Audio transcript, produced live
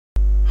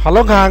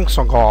Hello guys,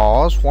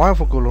 one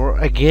for color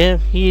again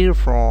here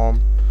from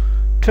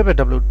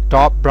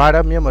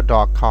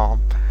www.brightermemo.com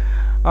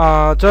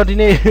ကျွန်တော်ဒီ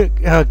နေ့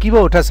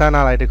keyboard ထပ်ဆန်း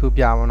လာလိုက်တခု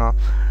ပြမှာเนาะ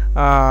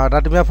ဒါ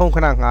တမဖုန်းခ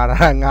ဏငါ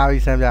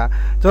ပြီးဆန်းပြ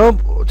ကျွန်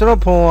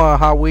တော်ဖုန်း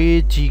Huawei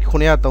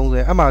G930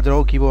 အဲ့မှာကျွန်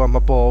တော် keyboard မ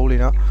ပေါ်ဘူးလေ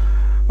เนาะ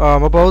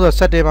မပေါ်ဘူးဆို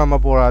setting မှာမ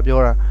ပေါ်တာပြော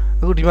တာ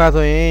အခုဒီမှာ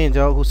ဆိုရင်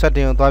ကျွန်တော်အခု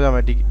setting ကိုသွားပြမ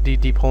ယ်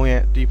ဒီဖုန်း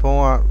ရဲ့ဒီဖုန်း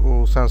ကဟို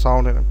Samsung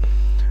နဲ့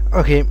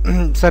Okay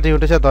setting ကို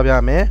တစ်ချက်သွားပြ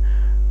မယ်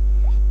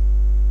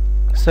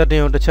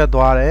setting ကိုတစ်ချက်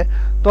သွားတယ်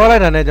သွားလို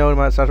က်တာနဲ့ကျွန်တော်ဒီ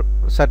မှာ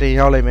setting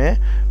ရောက်လိုက်မယ်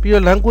ပြီး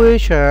တော့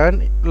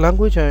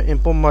language and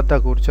import method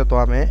ကိုတစ်ချက်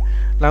သွားမယ်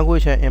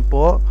language and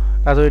import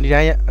ဒါဆိုရင်ဒီ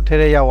တိုင်းအထက်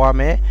ထဲရောက်သွား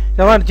မယ်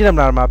ကျွန်တော်ကကြည့်ရမ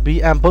လားဒီမှာ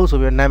BM book ဆို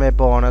ပြီးနာမည်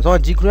ပေါ်အောင်ဆိုတော့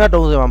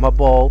G930 မှာမ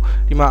ပေါ်ဘူး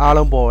ဒီမှာအား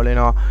လုံးပေါ်လေ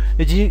နော်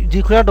ဒီ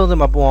G930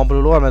 မှာပေါ်အောင်ဘယ်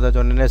လိုလုပ်ရမလဲဆိုတော့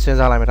ကျွန်တော်နည်းနည်းစဉ်း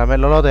စားလိုက်မယ်ဒါပေမဲ့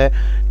လောလောဆယ်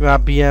ဒီမှာ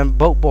BM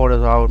book ပေါ်တယ်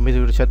ဆိုတော့မိ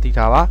စုတစ်ချက်သိ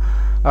ထားပါ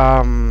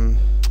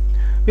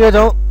ပြီးတော့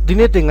ကျွန်တော်ဒီ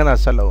နေ့သင်ခန်းစာ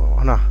ဆက်လုပ်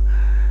အောင်နော်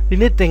ဒီ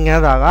နေ့သင်ခ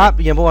န်းစာက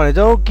ပြန်ပေါ်ရတယ်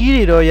ကျွန်တော် key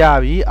တွေတော့ရ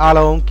ပြီအား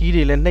လုံး key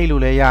တွေလည်းနှိပ်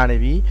လို့လည်းရနေ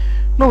ပြီ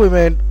နှုတ်ပေ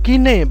မဲ့ key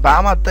နှိပ်ဘာ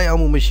မှတက်ရောက်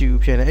မှုမရှိ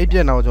ဘူးဖြစ်နေအဲ့ပြ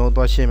က်တော့ကျွန်တော်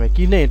သွားရှင်းမယ်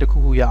key နှိပ်တစ်ခု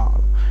ခုရအောင်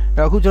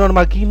အဲ့အခုကျွန်တော်ဒီ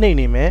မှာ key နှိပ်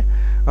နေမယ်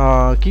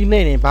key နှိ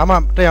ပ်နေဘာမှ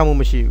တက်ရောက်မှု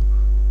မရှိဘူး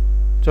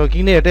ကျွန်တော်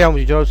key နှိပ်တက်ရောက်မှုမ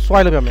ရှိကျွန်တော်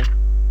swipe လုပ်ပြမယ်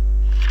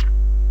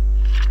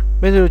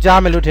မင်းတို့ကြား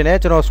မယ်လို့ထင်တယ်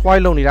ကျွန်တော်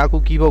swipe လုပ်နေတာအခု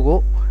keyboard ကို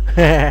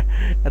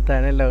အတ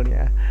န်နဲ့လုပ်နေ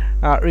တာ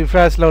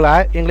refresh လုပ်လို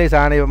က်အင်္ဂလိပ်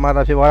စာနဲ့ဗမာ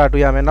သာဖြစ်သွားတာ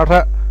တွေ့ရမယ်နောက်ထ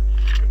ပ်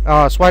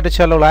swipe တစ်ချ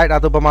က်လုပ်လိုက်ဒါ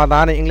ဆိုဗမာ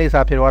သားနဲ့အင်္ဂလိပ်စာ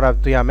ဖြစ်သွားတာ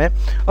တွေ့ရမယ်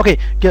Okay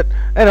good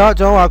အဲ့တော့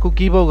ကျွန်တော်ကအခု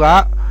keyboard က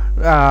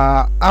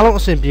အားလုံး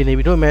အဆင်ပြေနေ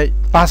ပြီတို့မဲ့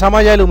ဘာစာမှ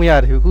ရိုက်လို့မရ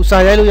သေးဘူးအခုစာ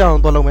ရိုက်လို့ရအော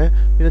င်သွားလုပ်မယ်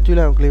ပြီးတော့ကျွေး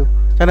လိုက်အောင်ကလေးကို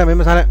ကျန်တဲ့မင်း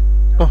မစားနဲ့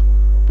ဟော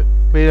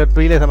ပြီးတော့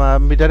တွေးလိုက်သမား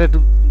မီတာနဲ့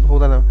ဟို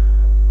သားတော့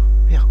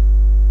ဟေ့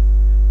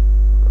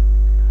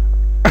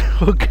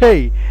Okay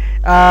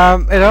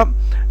အဲ့တော့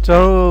ကျွန်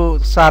တော်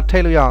စာထိ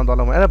တ်လို့ရအောင်သွား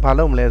လုပ်မယ်အဲ့ဒါဘာ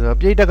လုပ်မလဲဆိုတော့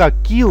ပြိတ္တက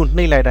key ကို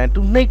နှိပ်လိုက်တိုင်းသူ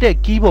နှိပ်တဲ့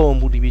key ပေါ်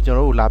မူတည်ပြီးကျွန်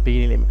တော်တို့လာပေး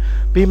နေလိမ့်မယ်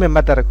ပေးမဲ့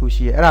method တစ်ခု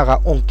ရှိရဲအဲ့ဒါက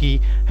on key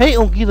hey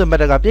on key ဆို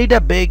method ကပြိတ္တ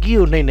ဘယ် key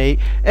ကိုနှိပ်နေ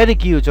အဲ့ဒီ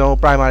key ကိုကျွန်တော်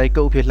primary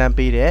code အဖြစ်လှမ်း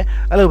ပေးတယ်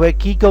အဲ့လိုပဲ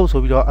key code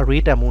ဆိုပြီးတော့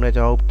array တန်ဖိုးနဲ့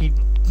ကျွန်တော် key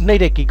နှိ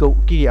ပ်တဲ့ key code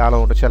key တွေအား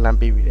လုံးတစ်ချက်လှမ်း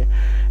ပေးပြီးတယ်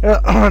အဲ့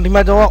တော့ဒီ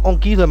မှာကျွန်တော် on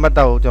key ဆို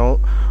method ကိုကျွန်တော်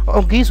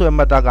on key ဆိုတဲ့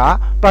method က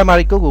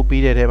primary code ကို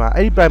ပေးတဲ့ထဲမှာ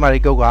အဲ့ဒီ primary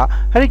code က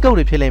အဲ့ဒီ code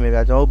တွေဖြစ်လိမ့်မယ်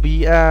ဗျာကျွန်တော်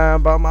bm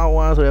ဘာမှ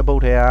1ဆိုတဲ့ပု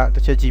တ်ထဲကတ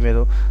စ်ချက်ကြည့်မယ်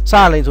ဆိုစ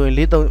လိန်ဆိုရင်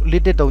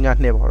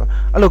4132ပေါ့နော်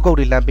အဲ့လို code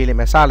တွေလှမ်းပေးလိမ့်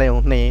မယ်စလိန်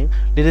ကိုနှိပ်ရင်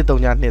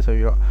4132ဆို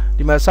ပြီးတော့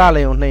ဒီမှာစလိ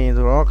န်ကိုနှိပ်ရင်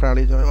ဆိုတော့ခဏ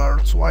လေးကျွန်တော်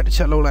swipe တစ်ချ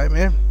က်လုပ်လိုက်မ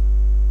ယ်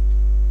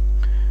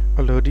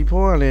အဲ့လိုဒီဖု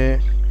န်းကလည်း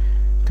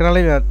ခဏ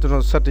လေးကျွန်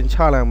တော် setting ချ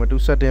လိုက်အောင်မတူ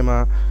setting မှာ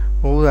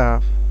ဟိုး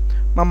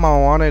မမော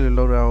င်ဝါးနဲ့လို့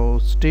လုပ်တာဟို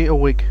stay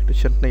awake တစ်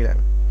ချက်နှိပ်လို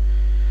က်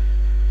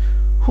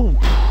ဟူး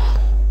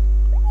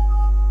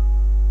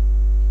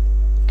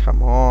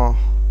come on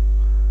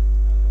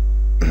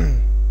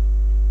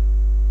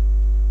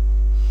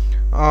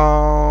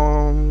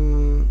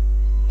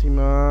ဒီ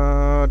မှာ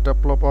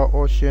developer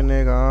option တွေ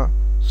က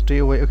stay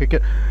awake okay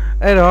good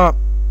အဲ့တော့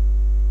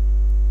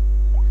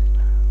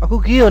အခု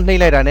key ကိုနှိပ်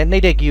လိုက်တာနဲ့နှိ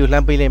ပ်တဲ့ key ကိုလှ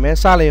မ်းပေးလိုက်မယ်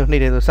စလိန်ကိုနှိ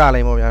ပ်တယ်ဆိုစလိ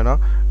န်ပေါ့ဗျာနော်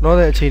လော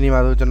တဲ့အခြေအနေ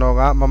မှာဆိုကျွန်တော်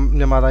က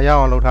မြန်မာသာရ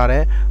အောင်လုပ်ထားတ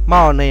ယ်မ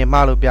အောင်နှိပ်ရင်မ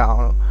လို့ပြအော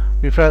င်လို့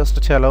refresh တ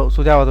စ်ချက်လို့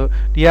ဆိုကြပါစို့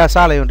ဒီကစ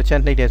လိန်ကိုတစ်ချက်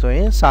နှိပ်တယ်ဆိုရ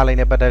င်စလိန်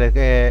နဲ့ပတ်သက်တဲ့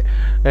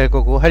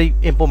ကိုဟဲ့ဒီ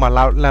input မှာ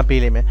လှမ်း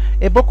ပေးလိုက်မယ်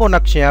input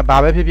connection ကဘာ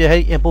ပဲဖြစ်ဖြစ်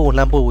ဟဲ့ input ကို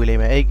လှမ်းပို့ပေးလို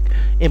က်မယ်အဲ့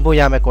input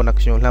ရမယ့်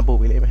connection ကိုလှမ်းပို့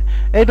ပေးလိုက်မယ်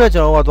အဲ့အတွက်ကျွ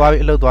န်တော်ကသွား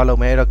ပြီးအလုပ်သွားလုပ်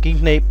မယ်အဲ့တော့ key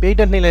နှိပ်ပေး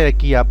တဲ့နှိပ်လိုက်တဲ့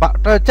key က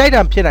ကြိုက်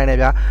တာဖြစ်နိုင်တယ်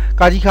ဗျာ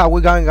ကာကြီးခအ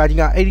ဝေးကားကာကြီး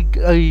ကအဲ့ဒီ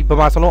ဗ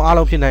မာစလုံးအား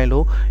လုံးဖြစ်နိုင်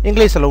လို့အင်္ဂ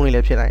လိပ်စလုံးတွေလ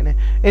ည်းဖြစ်နိုင်တယ်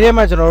အဲ့ဒီ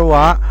မှာကျွန်တော်တို့က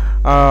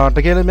တ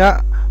ကယ်လို့များ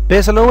ဘ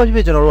ယ်စလုံးပဲဖြစ်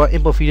ဖြစ်ကျွန်တော်တို့က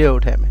input field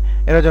ကိုထည့်မယ်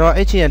အဲ့တော့ကျွန်တော်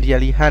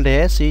HNDL handle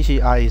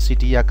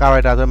CHRACT က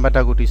character ဆို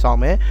method ကိုတည်ဆောက်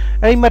မယ်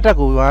အဲ့ဒီ method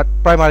ကို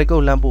primary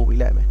code လှမ်းပို့ပေး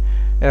လိုက်မယ်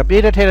အဲ့တော့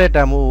ပေးတဲ့ထည့်တဲ့တ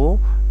န်ဖိုးကို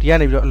ဒီက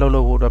နေပြီးတော့အလုပ်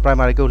လုပ်ဖို့အတွက်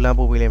primary code လှမ်း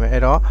ပို့ပေးလိုက်မယ်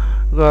အဲ့တော့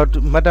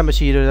method မ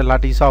ရှိတော့လာ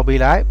တည်ဆောက်ပေး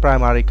လိုက်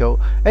primary code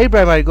အဲ့ဒီ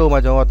primary code မှာ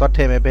ကျွန်တော်သွားထ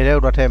ည့်မယ်ဘယ်တဲ့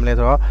ကိုသွားထည့်မလဲ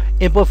ဆိုတော့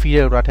input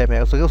field ကိုသွားထည့်မ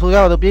ယ်ဆိုရ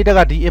တော့ပေးတဲ့က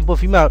ဒီ input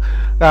field မှာ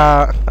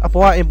အ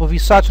ပေါ်က input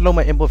field search လုပ်မ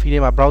ယ် input field ထဲ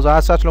မှာ browser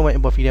search လုပ်မယ်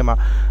input field ထဲမှာ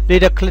ပေး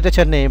တဲ့ click တစ်ချ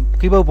က်နဲ့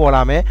keyboard ပေါ်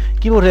လာမယ်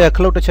keyboard ထဲက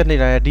close တစ်ချက်နဲ့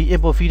ဒီ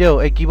input field ကို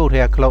အဲ့ keyboard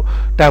ထဲက close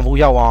တန်ဖိုး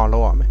ရောက်အောင်လု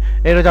ပ်ရမယ်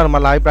အဲ့တော့ကျွန်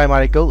တော် live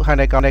primary code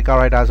handle counter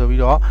character ဆို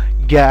ပြီးတော့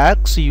get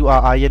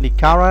curr ရဲ့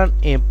current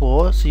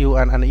import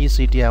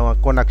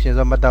connect connection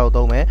ဆိုမှတ်တော့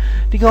သုံးမယ်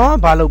ဒီကောင်က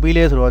ဘာလုပ်ပေး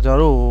လဲဆိုတော့ကျွန်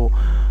တော်တို့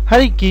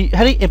ဟဲ့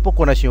input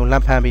connection ကိုလ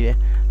မ်းဖမ်းပေးတယ်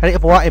ဟဲ့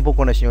အပေါ်က input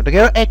connection ကိုတက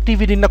ယ်တော့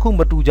activity နှစ်ခု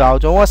မတူကြအောင်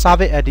ကျွန်တော်က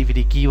service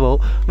activity key ကို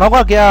နောက်က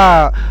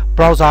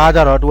browser ကြ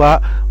တော့သူက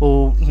ဟို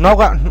နောက်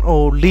က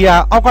layer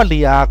အောက်က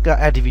layer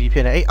activity ဖြ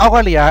စ်နေအဲ့အောက်က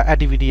layer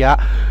activity က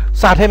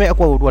စာထည့်မဲ့အ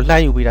ကွက်ကိုသူကလှ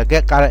မ်းယူပေးတာ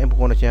get current input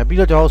connection ပြီး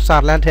တော့ကျွန်တော်စာ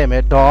လှမ်းထည့်မ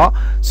ယ်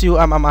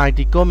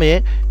 .commit commit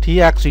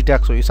txt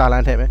tag ဆိုပြီးစာလှ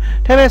မ်းထည့်မယ်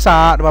ထည့်မဲ့စာက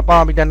ဒီမှာ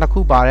parameter နှစ်ခု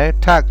ပါတယ်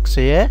tag ရ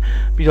ယ်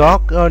ပြီးတော့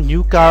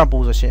new current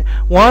position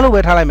 1လို့ပဲ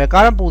ထားလိုက်မယ်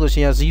current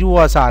position က0က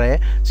စတယ်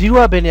0က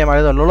ဘယ်နေရာမှာ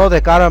လဲဆိုတော့လောလောဆ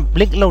ယ် current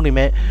blink လုပ်နေမ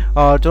ယ်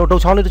ကျွန်တော်တု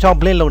တ်ချောင်းလေးတစ်ချောင်း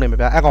blink လုပ်နေမယ်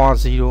ဗျာအဲ့ကောင်က0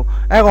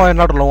အဲ့ကောင်ရဲ့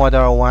နောက်တစ်လုံးကကျ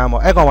တော့1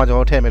ပေါ့အဲ့ကောင်ကကျွန်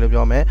တော်ထည့်မယ်လို့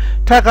ပြောမယ်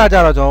ထက်ကကျ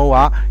တော့ကျွန်တော်တို့က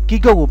key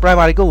code ကို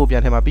primary code ကိုပြ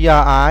န်ထည့်မှာ pri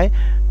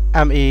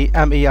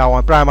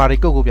MAR1 primary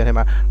code ကိုပြန်ထည့်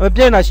မှာပြ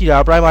ည့်နေရှိတာ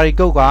primary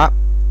code က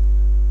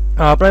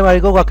primary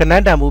code က ကန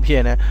န်းတန်မှုဖြ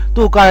စ်နေ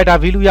သူ့ character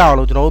value ရအောင်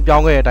လို့ကျွန်တော်တို့ပြော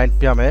င်းခဲ့တဲ့အတိုင်း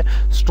ပြမယ်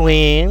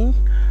string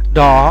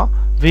dot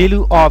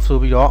value of ဆို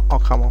ပြီးတော့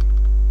come on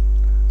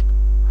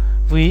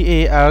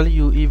value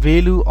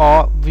value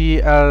of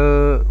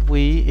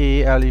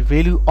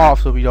value of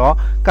ဆိုပြီးတော့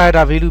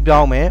character value ပြော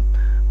င်းမယ်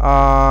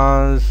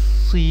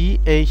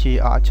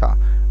char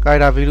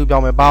character value ပြော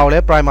င်းမယ်ဘာလို့လဲ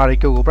primary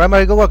code ကို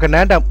primary code ကကန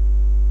န်းတန်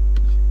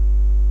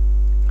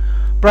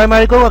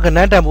primary code ကကန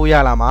န်းတန်ဖို့ရ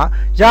လာမှာ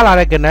ရလာ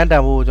တဲ့ကနန်းတ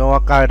န်ဖို့ကိုကျွန်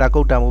တော်က character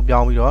code တန်ဖို့ပြော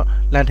င်းပြီးတော့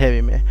လမ်းထည့်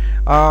ပေးမယ်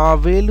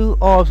value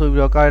of ဆို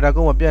ပြီးတော့ character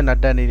code မှာပြည့်နေတာ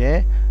တက်နေတယ်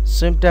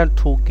syntax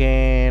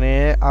token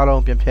နဲ့အား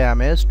လုံးပြန်ဖျက်ရ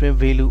မယ် string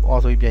value of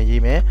ဆိုပြီးပြန်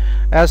ရေးမယ်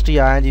string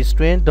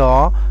string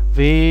dot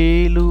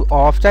value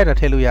of တိုက်တာ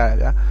ထည့်လို့ရတယ်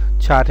ဗျာ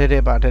ချာထည့်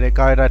တဲ့ပါထည့်တဲ့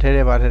character ထည့်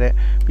တဲ့ပါထည့်တဲ့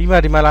ပြီးမှ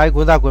ဒီမှာလာ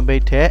ခွန်းစာခွင်ပိ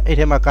တ်ထည့်အဲ့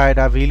ထဲမှာ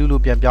character value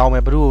လို့ပြန်ပြောင်းမ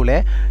ယ်ဘယ်လိုလဲ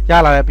ရ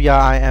လာတဲ့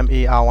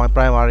primary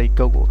primary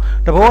code ကို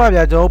တဘောက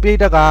ဗျာကျွန်တော်ပြည့်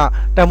တက်က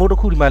တန်ဖိုးတစ်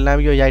ခုဒီမှာလမ်း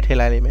ပြီးတော့ရိုက်ထည့်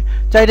လိုက်လိမ့်မယ်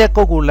ကြိုက်တဲ့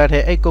code ကိုလက်ထ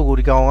ည့်အဲ့ code ကို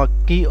ဒီကောင်က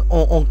key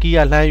on key က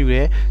လှမ်းယူတ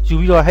ယ်ယူ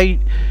ပြီးတော့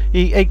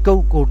အဲ့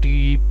code ကိုဒီ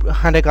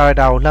 100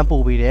 character ကိုလှမ်း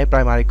ပို့ပေးတယ်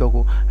primary code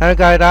ကို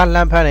 100 character လှ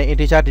မ်းဖမ်းတယ်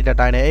integer data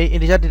type နဲ့အဲ့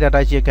integer data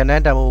type ရှိတဲ့ကန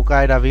န်းတန်ဖိုး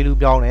character value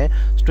ပြောင်းတယ်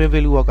string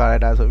value of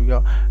character ဆိုပြီး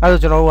တော့အဲ့ဒါဆို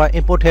ကျွန်တော်တို့က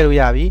import ထည့်လို့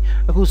ရပြီ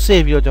အခု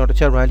save ပြီးတော့ကျွန်တော်တစ်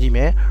ချက် run ကြည့်မ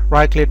ယ်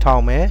right click ထော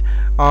င်းမယ်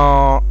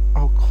oh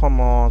come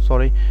on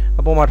sorry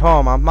အပေါ်မှာထောင်း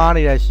အောင်မှား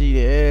နေတာရှိတ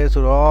ယ်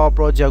ဆိုတော့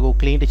project ကို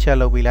clean တစ်ချက်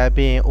လုပ်ပြီးလိုက်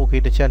ပြီးရင် okay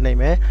တစ်ချက်နှိပ်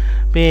မယ်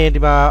ပြီးရင်ဒီ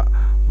မှာ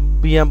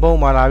VM ပုံ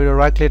မှာလာပြီးတော့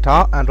right click ထော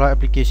င်း Android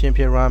application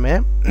ဖြစ် run မယ်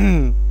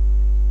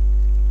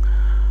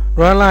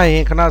run လိုက်ရ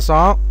င်ခဏ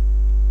ဆောင်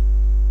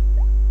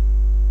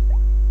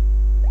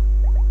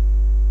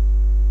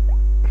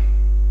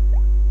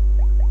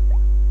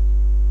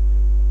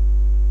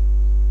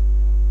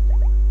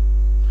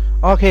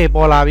okay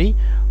ပေါ်လာပြီ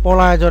ပေါ်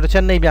လာကျွန်တော်တစ်ချ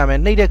က်နှိပ်ပြမယ်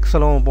နှိပ်တဲ့စ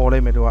လုံးပေါ်လို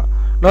က်မယ်တို့က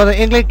တော့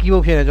English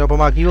keyboard ဖြစ်နေကျွန်တော်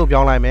ဗမာ keyboard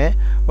ပြောင်းလိုက်မယ်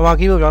ဗမာ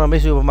keyboard ပြောင်းတော့မိ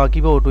တ်ဆွေဗမာ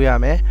keyboard ကိုတွေ့ရ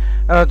မယ်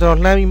အဲ့တော့ကျွန်တော်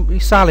လှမ်း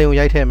ပြီးစလိန်ကို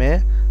ရိုက်ထည့်မယ်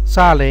စ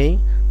လိန်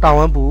တာဝ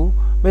န်ပူ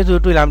မိတ်ဆွေ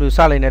တွေ့လားမသိဘူးစ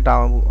လိန်နဲ့တာ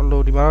ဝန်ပူအ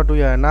လိုဒီမှာတော့တွေ့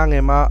ရနားင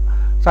ယ်မှာ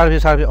စသဖြ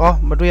င့်အော်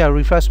မတွေ့ရ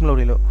refresh မလုပ်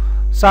နေလို့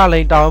စလိ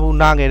န်တာဝန်ပူ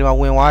နားငယ်ဒီမှာ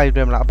ဝင်သွားပြီ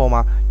တွေ့မလားအပေါ်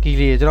မှာ key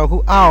လေးကျွန်တော်အခု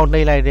အောင်နှိ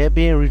ပ်လိုက်တယ်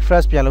ပြီးရင်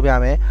refresh ပြန်လုပ်ပြ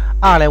မယ်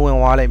လည်းဝင်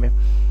သွားလိုက်မယ်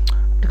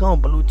ဒီကောင်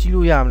ဘယ်လိုကြီး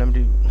လို့ရမလဲမ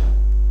သိဘူး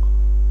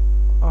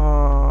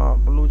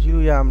ဘယ်လိုကြီး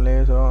လို့ရမလဲ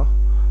ဆိုတော့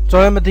ကျွ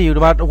န်တော်မသိဘူး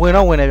ဒီမှာဝင်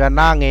တော့ဝင်တယ်ဗျာ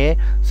နားငယ်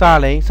စ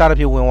လိန်စသ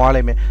ဖြင့်ဝင်သွား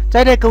လိုက်မယ်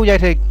ကြိုက်တဲ့ကုတ်ရို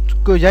က်တဲ့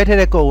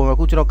ကုတ်ဝင်မယ်အ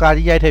ခုကျွန်တော်ကာ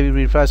ကြီးရိုက်ထည့်ပြီး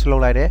refresh လု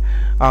ပ်လိုက်တယ်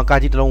ကာ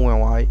ကြီးတစ်လုံးဝင်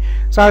သွားပြီ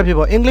စသဖြင့်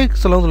ပေါ့ English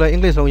စလုံးဆိုလဲ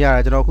English လုံးရတ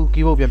ယ်ကျွန်တော်အခု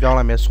keyboard ပြန်ပြောင်း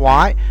လိုက်မယ်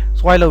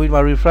swipe လုပ်ပြီးဒီ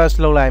မှာ refresh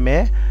လုပ်လိုက်မ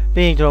ယ်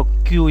ပြီးရင်ကျွန်တော်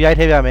Q ရိုက်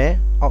ထည့်ပြမယ်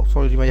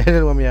sorry ဒီမှာရိုက်ထ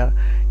ည့်လို့မရ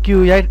Q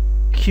ရိုက်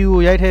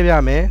ထည့်ပြ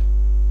မယ်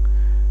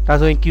ဒါ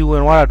ဆိုရင် Q ဝ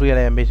င်သွားတာတွေ့ရ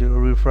တယ်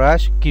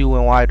refresh Q ဝ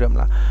င်သွားရတွေ့မ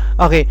လား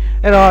okay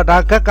အဲ့တော့ဒါ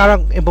က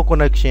current input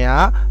connection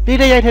ကပြည်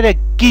တဲ့ရိုက်ထည့်တဲ့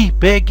key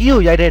ဘယ် key ကို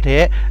ရိုက်ထည့်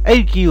တဲ့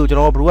အဲ့ key ကိုကျွန်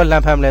တော်ဘယ်လိုကလ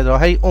မ်းဖမ်းမလဲဆို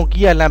တော့အဲ့ on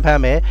key ကလမ်းဖ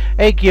မ်းမယ်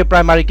အဲ့ key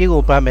primary key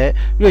ကိုဖမ်းမယ်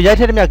ပြီးတော့ရိုက်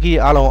ထည့်တဲ့မြတ် key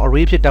အားလုံး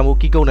array ဖြစ်တန်ဖို့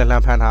key ကုတ်နဲ့လ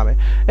မ်းဖမ်းထားမယ်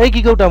အဲ့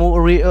key ကုတ်တန်ဖို့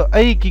array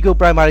အဲ့ key ကုတ်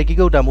primary key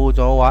ကုတ်တန်ဖို့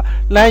ကျွန်တော်က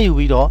လမ်းယူ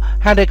ပြီးတော့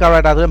 100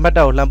 character ဆိုတဲ့မှတ်တ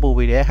မ်းကိုလမ်းပို့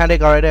ပေးတယ်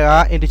100 character က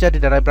integer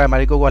data type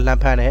primary code ကလ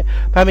မ်းဖမ်းတယ်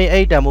ဖမ်းပြီး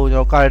အဲ့တန်ဖို့ကျွ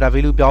န်တော် character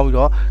value ပြောင်းပြီး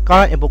တော့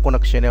current input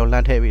connection ကိုလ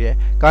မ်းထည့်ပေးတယ်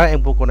current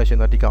input connection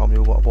ဆိုတော့ဒီကောင်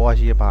မျိုးပေါ့အပေါ်က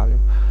ရှိတဲ့ပါ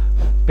မျိုး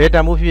ဘယ်တ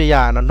န်မှုဖြစ်ရ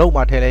အောင် note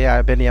မှာထည့်လဲရတ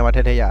ယ်ဘယ်နေရာမှာထ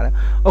ည့်ရတယ်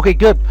okay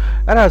good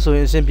အဲ့ဒါဆိုရ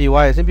င် simple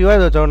ဝိုင်းဆိုကျွန်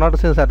တော်နောက်တ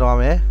စ်ဆင့်ဆက်သွား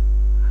မယ်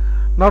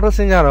နောက်တစ်ဆ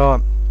င့်ကျတော့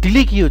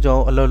delete key ကိုကျွန်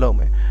တော်အလုပ်လုပ်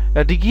မယ်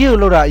ဒီ key ကို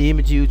လုပ်တာအရေးမ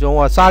ကြီးဘူးကျွန်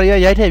တော်ကစာရီ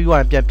ရိုက်ထည့်ပြီး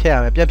တော့ပြန်ဖြတ်ရ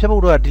မယ်ပြန်ဖြတ်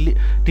ဖို့တော့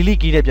delete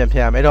key နဲ့ပြန်ဖြ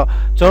တ်ရမယ်အဲ့တော့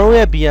ကျွန်တော်တို့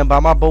ရဲ့ VM ဘာ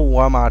မှပုတ်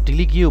1မှာ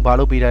delete key ကိုဘာ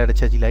လို့ပေးထားတဲ့တစ်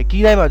ချက်ကြည့်လိုက်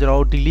key တိုင်းမှာကျွန်တော်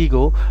တို့ delete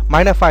ကို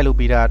 -5 လို့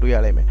ပေးထားတာတွေ့ရ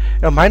လိမ့်မယ်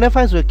အဲ့တော့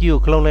 -5 ဆိုတဲ့ key ကို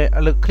clone နဲ့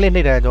click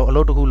နှိပ်တယ်ကျွန်တော်အ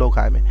လုပ်တစ်ခုလုပ်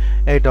ခိုင်းမယ်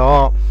အဲ့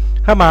တော့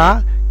ဟမ်မှာ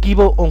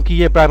keyboard on key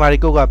ရဲ့ primary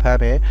code ကဖမ်း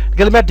မယ်တက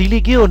ယ်လို့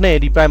delete key ကိုနှိပ်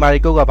ဒီ primary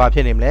code ကဘာဖြ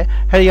စ်နေမလဲ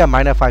ဟဲ့ဒီက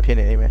 -5 ဖြစ်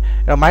နေလိမ့်မယ်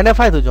အဲ့တော့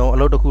 -5 ဆိုကျွန်တော်အ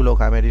လုပ်တစ်ခုလုပ်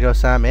ခိုင်းမယ်ဒီတော့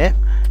စမ်းမယ်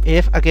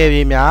if အကယ်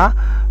၍များ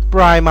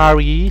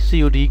primary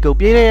code ကို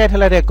ပြေးရထ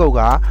လိုက်တဲ့ code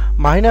က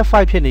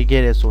 -5 ဖြစ်နေ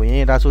ခဲ့တယ်ဆိုရ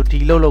င်ဒါဆိုဒီ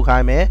လုပ်ခို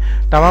င်းမယ်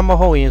ဒါမှမ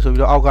ဟုတ်ရင်ဆို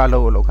ပြီးတော့အောက်ကအလု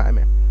ပ်ကိုလုပ်ခိုင်းမ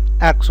ယ်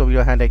x ဆိုပြီး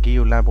တော့ handle key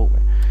ကိုလမ်းပို့မ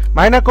ယ်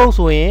minus code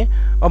ဆိုရင်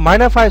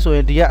 -5 ဆိုရ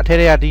င်ဒီကအထဲ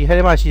ထဲကဒီထဲ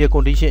မှာရှိတဲ့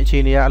condition အခြေ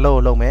အနေကအလုပ်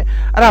ကိုလုပ်မယ်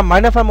အဲ့ဒါ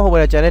 -5 မဟုတ်ဘဲ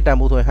ကျန်တဲ့တန်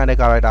ဖိုးဆိုရင် handle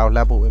character ကိုလ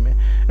မ်းပို့ပေးမယ်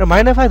အဲ့တော့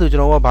 -5 ဆိုကျွ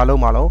န်တော်ကဘာလု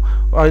ပ်မှာလဲ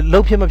လု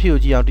ပ်ဖြစ်မဖြစ်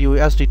ကိုကြည့်အောင်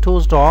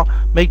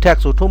toast.make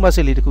text ဆို ထိုး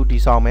message လေးတစ်ခုတ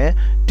ည်ဆောက်မယ်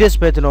this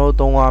ပဲကျွန်တော်တို့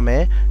သုံးရမ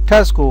ယ်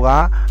text ကိုက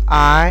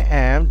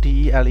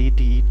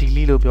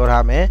delete လို့ပြော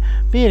ထားမယ်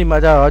ပြီးရင်ဒီမှာ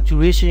ကျတော့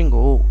duration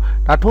ကို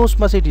ဒါ toast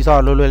message တည်ဆော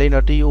က်လွယ်လွယ်လေး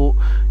နော်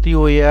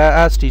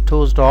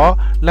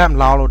toast.lamp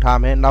လောင်းလို့ထား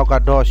မယ်နောက်က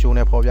dot show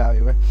နဲ့ဖော်ပြ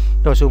ပြီပဲ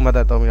dot show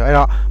method သုံးပြီးတော့အဲ့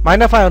တော့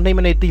 -5 ကိုနှိမ့်မ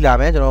နှိမ့်သိလာ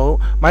မယ်ကျွန်တော်တို့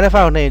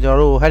 -5 ကိုနှိမ့်ကျွန်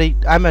တော်တို့ဟဲ့ဒီ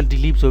I'm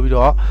delete ဆိုပြီး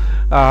တော့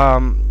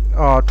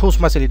toast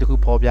message လေးတစ်ခု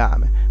ဖော်ပြရ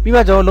မယ်ပြီး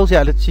မှကျွန်တော်လှုပ်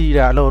ရှားရှိ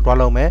တာအလုပ်တွား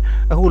လုပ်မယ်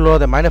အခုလော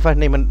တဲ့ -5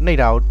 နှိမ့်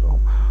တာကို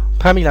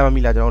ဖမ်းမိလားမ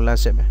မိလားကျွန်တော်လ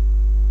မ်းစစ်မယ်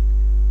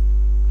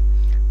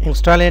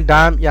installing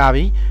done ရ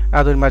ပြီ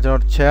အဲ့ဒါဆိုဒီမှာကျွန်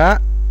တော်တစ်ချက်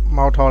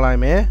မောက်ထောက်လိုက်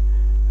မယ်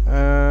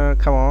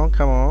come on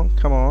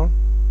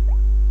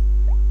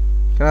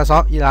ခဏဆော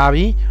င်လာ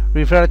ပြီ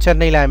refresh ချက်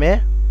နှိပ်လိုက်မယ်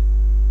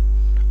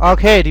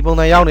okay ဒီပုံ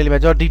စံရောက်နေလိမ့်မ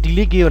ယ်ကျွန်တော်ဒီ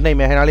delete key ကိုနှိပ်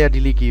မယ်ဟဲ့လားလေးက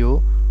delete key ကို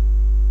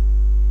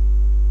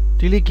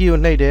delete key ကို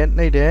နှိပ်တယ်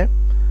နှိပ်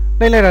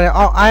လိုက်တာနဲ့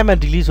အော် I am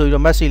delete ဆိုပြီး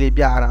တော့ message လေး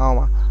ပြရတာအောက်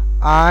မှာ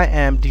I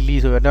am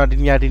delete ဆိုပြီးတော့ဒီ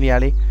နေရာ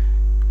လေး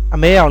အ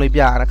မဲအောင်လေးပြ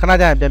ရတာခဏ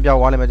ကြာရင်ပြန်ပြောက်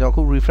သွားလိမ့်မယ်ကျွန်တော်အ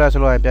ခု refresh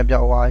လုပ်ရင်ပြန်ပြော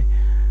က်သွားပြီ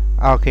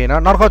okay เนาะ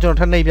နောက်တစ်ခါကျွန်တော်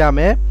ထပ်နှိပ်ပြမ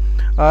ယ်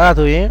အဲ့ဒါ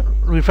ဆိုရင်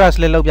refresh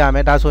လေးလုပ်ပြမ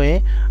ယ်ဒါဆိုရင်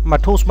မ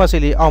toast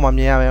message လေးအောက်မှာ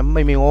မြင်ရမယ်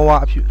မိန်ဝါ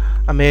အဖြူ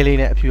အမဲလေး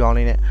နဲ့အဖြူအောင်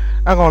လေးနဲ့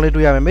အကောင်လေး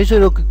တွေ့ရမယ် make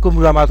sure တို့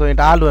computer မှာဆိုရင်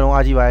ဒါအလွယ်လုံး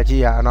အားကြီးပါကြ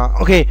ည့်ရအောင်เนาะ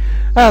okay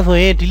အဲ့ဒါဆို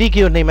ရင် delete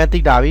key ကိုနှိပ်မှတိ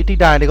တာပြီတိ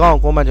တာရင်ဒီကောင်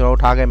comment ကျွန်တော်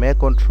တို့ထားခဲ့မယ်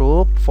control/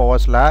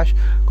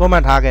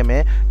 comment ထားခဲ့မ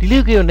ယ်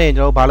delete key ကိုနှိပ်ရင်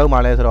ကျွန်တော်တို့ဘာလုပ်မှာ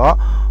လဲဆိုတော့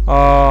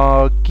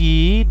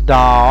key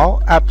down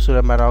app ဆို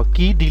တဲ့မှာတော့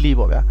key delete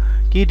ပေါ့ဗျာ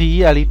key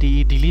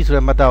delete ဆို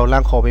တဲ့ method ကိုလ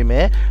မ်းခေါ်ပေးမ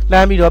ယ်လ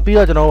မ်းပြီးတော့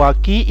ကျွန်တော်တို့က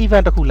key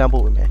event တစ်ခုလမ်း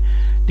ပို့ပေးမယ်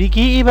ဒီ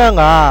key event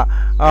က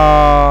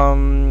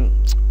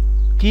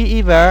key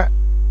event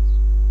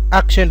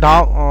action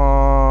down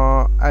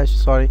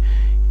sorry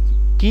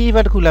key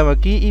event တစ်ခုလမ်းမယ်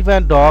key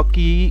event dot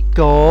key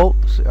go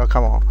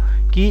come on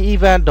key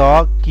event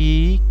dot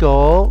key go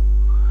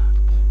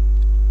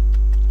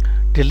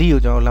delete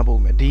ကိုကျွန်တော်လမ်း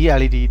ပို့မယ်ဒီ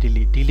LED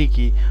delete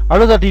key ဘာ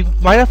လို့ဆိုတော့ဒီ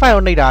 -5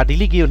 ကိုနှိပ်တာ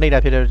delete key ကိုနှိပ်တာ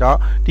ဖြစ်တဲ့ကြောင့်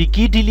ဒီ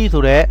key delete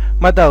ဆိုတဲ့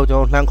method ကိုကျွန်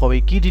တော်လှမ်းခေါ်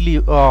ပြီး key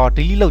delete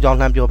delete လောက်ကြောင်း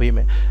လှမ်းပြောပေးမ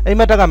ယ်အဲ့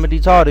method ကမတိ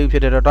ဆောက်ရသေးဘူးဖြ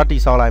စ်တဲ့တော့ တိ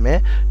ဆောက်လိုက်မယ်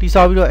တိ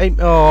ဆောက်ပြီးတော့အဲ့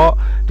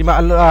ဒီမှာ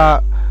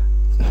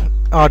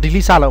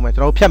delete စလုပ်မယ်ကျွ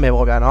န်တော်ဖြတ်မယ်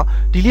ပေါ့ဗျာနော်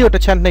delete ကိုတ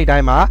စ်ချက်နှိပ်တို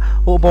င်းမှာ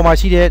ဟိုအပေါ်မှာ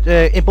ရှိတဲ့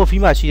input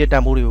field မှာရှိတဲ့တ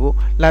န်ဖိုးတွေကို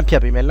လမ်းဖြ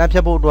တ်ပေးမယ်လမ်းဖြ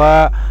တ်ဖို့အတွက်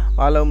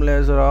ဘာလုပ်မလဲ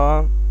ဆိုတော့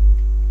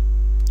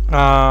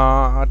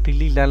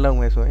delete လမ်းလုပ်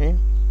မယ်ဆိုရင်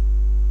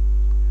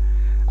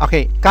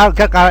okay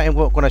current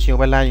import connection ကို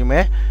ပဲလမ်းယူမ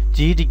ယ်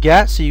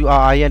get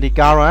current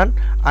current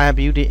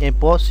imp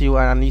import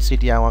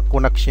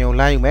connection ကို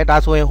လမ်းယူမယ်ဒါ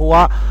ဆိုရင်ဟိုက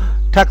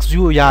text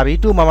view ကိုရပြီ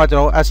သူ့မှာကျွန်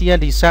တော်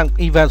scnd send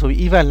event ဆိုပြီး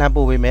event လမ်း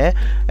ပို့ပေးမယ်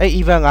အဲ့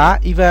event က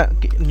event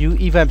new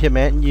event ဖြစ်မ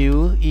ယ် new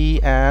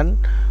event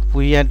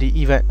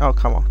event oh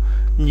come on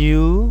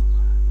new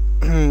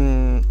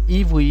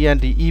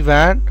event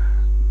event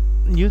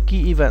new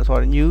key event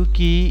sorry new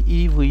key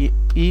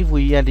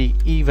event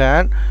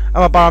event အ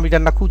မ parameter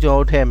နှစ်ခုကျွန်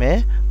တော်ထည့်မယ်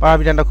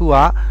parameter နှစ်ခုက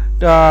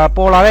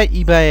ပေါ်လာတဲ့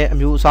event ရဲ့အ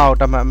မျိုးအစားကို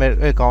တတ်မှတ်မယ်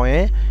အဲ့ကောင်ရ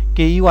ယ်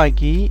key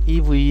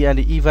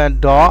event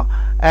dot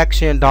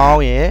action down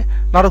ရယ်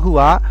နောက်တစ်ခု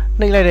က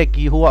နှိပ်လိုက်တဲ့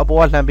key ဟိုကအပေါ်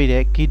ကလှမ်းပေး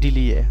တဲ့ key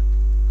delete ရယ်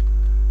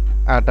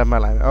တတ်မှ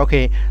တ်လိုက်မယ်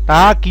okay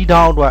ဒါက key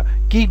down အတွက်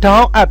key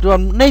down app သူက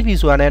နှိပ်ပြီ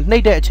ဆိုတာနဲ့နှိ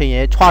ပ်တဲ့အချိန်ရ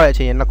ယ်ချွားတဲ့အ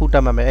ချိန်ရယ်နှစ်ခုတ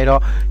တ်မှတ်မယ်အဲ့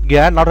တော့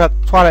get နောက်ထပ်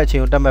ချွားတဲ့အချိ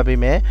န်ကိုတတ်မှတ်ပေး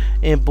မယ်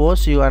import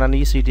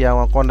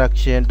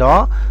connection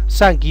dot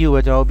send key ကိုပဲ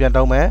ကျွန်တော်ပြန်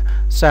တောင်းမယ်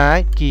send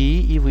key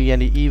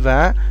event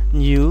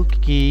new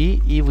key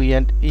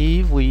event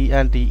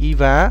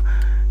event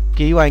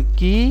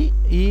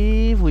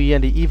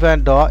event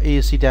dot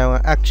ac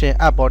action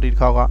app body ဒီ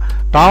ခေါက်က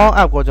down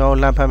app ကိုကျွန်တော်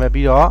လမ်းဖတ်မယ်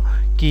ပြီးတော့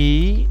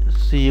key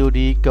cod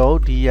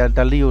code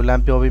delete ကိုလ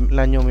မ်းပြောပြီးလ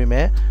မ်းညွှန်ပေးမ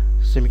ယ်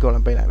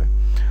semicolon ပိတ်လိုက်မယ်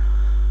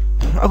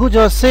အခု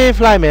ကျွန်တော် save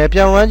လိုက်မယ်ပြ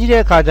န် run ကြည့်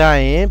တဲ့အခါကျ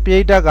ရင်ပရိ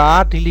သတ်က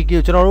delete key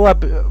ကိုကျွန်တော်တို့က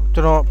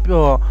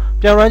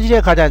ပြန် run ကြည့်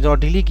တဲ့အခါကျရင်ကျွန်တော်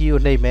delete key ကို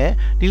နှိပ်မယ်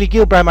delete key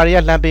ကို primary က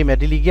လှမ်းပေးမယ်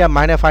delete key က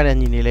 -5 နဲ့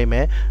ညီနေလိမ့်မ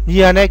ယ်ညီ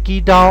ရတဲ့ key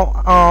down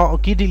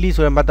key delete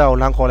ဆိုတဲ့ method ကို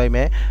လမ်းခေါ်လိုက်မ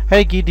ယ်အဲ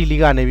ဒီ key delete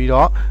ကနေပြီး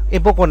တော့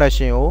input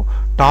connection ကို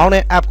down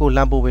နဲ့ app ကိုလ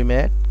မ်းပို့ပေးမ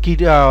ယ်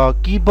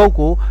keyboard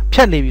ကိုဖြ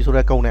တ်နေပြီဆို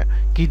တဲ့ကုန်းနဲ့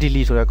key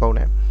delete ဆိုတဲ့ကုန်း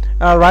နဲ့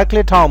right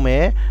click ထောက်မ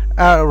ယ်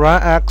run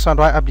as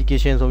Android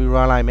application ဆိုပြီး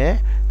run လိုက်မယ်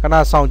ခဏ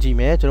စောင့်ကြည့်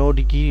မယ်ကျွန်တော်တို့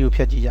ဒီ key ကိုဖြ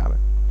တ်ကြည့်ကြမ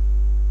ယ်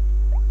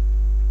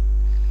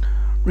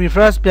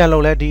refresh ပြန်လု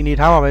ပ်လဲဒီအနေ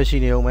ထားမှာပဲရှိ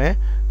နေအောင်မယ်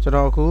ကျွန်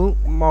တော်အခု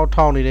မောက်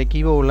ထောက်နေတဲ့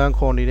keyboard ကိုလမ်း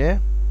ခေါ်နေတယ်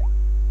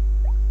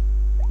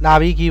လာ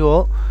ပြီ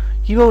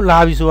keyboard လာ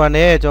ပြီဆိုတာ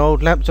နဲ့ကျွန်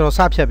တော်စ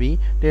ဖြတ်ပြီ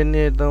1 2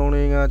 3 4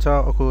 5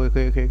 6အခု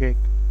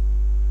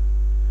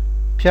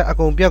ဖြတ်အ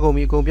ကုန်ပြတ်ကုန်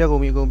ပြီ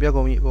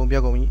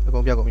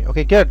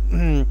okay get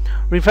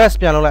refresh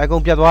ပြန်လုပ်လိုက်အကု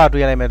န်ပြတ်သွားတာ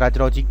တွေ့ရနိုင်မယ်ဒါကျွ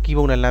န်တော်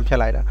keyboard နဲ့လမ်းဖြတ်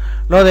လိုက်တာ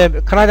လို့ဆို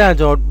ခဏကြာ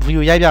ကျွန်တော်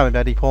video ရိုက်ပြမယ်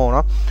ဗျာဒီဖုန်းကိုเน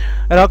าะ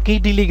အဲ့တော့ key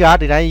delete က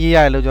ဒီတိုင်းရေးရတ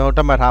ယ်လို့ကျွန်တော်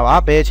တတ်မှတ်ထားပါ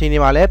ဘယ်အချိန်တွေ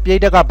မှာလဲပြိ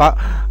တ္တက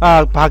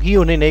ဘာ key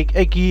ကိုနှိပ်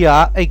အဲ့ key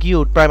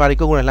ကို primary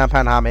code နဲ့လမ်းဖ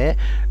မ်းထားမယ်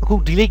အခု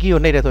delete key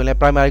ကိုနှိပ်တယ်ဆိုရင်လဲ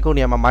primary code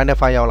နေရာမှာ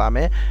 -5 ရောက်လာမ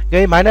ယ်ကြ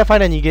ည့်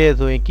 -5 နဲ့ညီခဲ့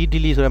ဆိုရင် key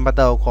delete ဆိုတဲ့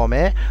method ကိုခေါ်မ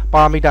ယ်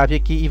parameter ဖြ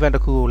စ် key event တ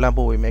စ်ခုကိုလမ်း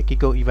ပို့ပေးမယ် key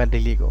code event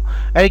delete ကို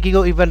အဲ့ဒီ key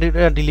code event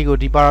delete ကို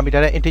ဒီ parameter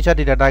နဲ့ integer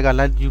data type က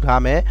လမ်းယူ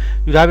ထားမယ်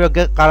ယူထားပြီးတော့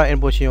get current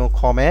input ကို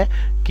ခေါ်မယ်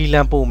key လ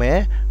မ်းပို့မယ်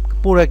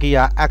ပို့တဲ့ key က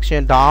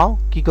action down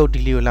key code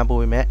delete ကိုလမ်းပို့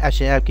ပေးမယ်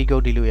action app key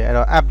code delete ရအဲ့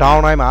တော့ app down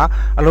တိုင်းမှာ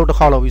အလုပ်တစ်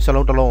ခေါက်လုပ်ပြီးစ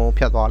လုံးတစ်လုံးကို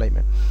ဖြတ်သွားလိုက်မ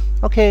ယ်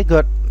okay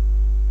good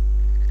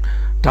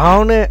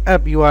down နဲ့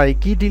app UI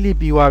key delete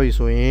ပြီးသွားပြီ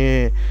ဆိုရ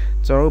င်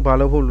ကျွန်တော်တို့ဘာ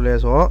လုပ်ဖို့လိုလဲ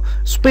ဆိုတော့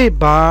space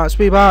bar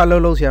အလု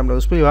ပ်လုပ်ဆရာမ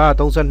လို့ space bar က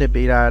32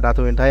ပေးတာဒါ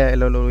ဆိုရင်တိုင်းရအ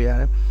လုပ်လုပ်လို့ရ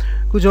တယ်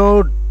ခုကျွန်တော်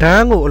တို့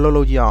done ကိုအလုပ်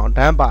လုပ်ကြည့်အောင်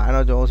done ပါအဲ့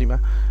တော့ကျွန်တော်စီမှာ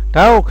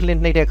done ကို click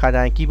နှိပ်တဲ့ခါကျ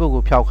ရင် keyboard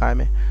ကိုဖျောက်ခိုင်း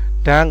မယ်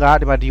done က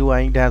ဒီမှာ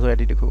DOI done ဆိုတဲ့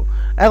ဒီတစ်ခု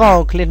အဲ့ကောင်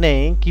ကို click နှိပ်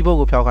ရင် keyboard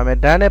ကိုဖျောက်ခိုင်းမယ်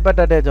done နဲ့ပတ်သ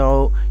က်တဲ့ကျွန်တော်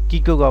တို့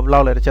key code ကဘယ်လော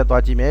က်လဲတစ်ချက်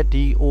သွားကြည့်မယ်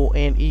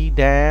DONE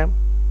done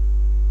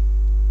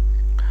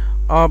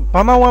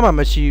ဘာမှဝမ်းမှာ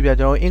မရှိဘူးဗျ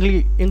ကျွန်တော်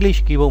English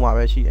keyboard မှာ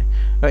ပဲရှိတယ်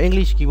အဲ့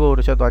English keyboard ကို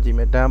တစ်ချက်သွားကြည့်မ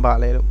ယ်တန်းပါ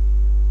လဲလို့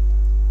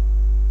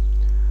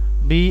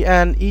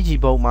BNEG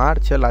ဘုတ်မှာတ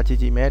စ်ချက်လာကြ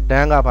ည့်မယ်တ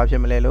န်းကဘာဖြ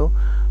စ်မလဲလို့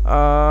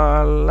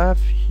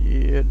left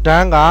တ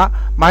န်းက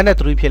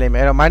 -3 ဖြစ်လိမ့်မ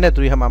ယ်အဲ့တော့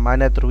 -3 ဟာမှာ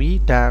 -3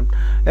 တန်း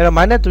အဲ့တော့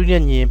 -3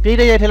 နဲ့ညင်ပြည့်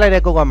တရက်ထည့်လိုက်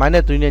တဲ့ကုတ်က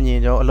 -3 နဲ့ညင်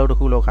ကျွန်တော်အလုပ်တစ်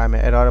ခုလုပ်ခိုင်းမ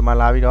ယ်အဲ့တော့ဒီမှာ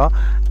လာပြီးတော့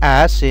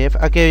as if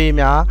အကယ်၍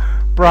များ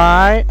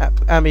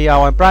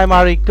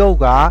primary ကုတ်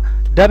က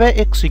double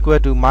x equal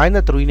to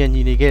 -3 နဲ့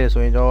ညီနေခဲ့တယ်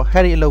ဆိုရင်ကျွန်တော်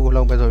heady အလုပ်ကို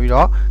လုပ်မယ်ဆိုပြီး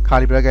တော့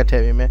curly bracket ထ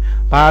ည့်ပေးမယ်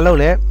ဘာအလုပ်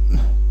လဲ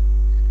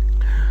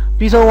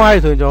ပြီးဆုံးသွားပြီ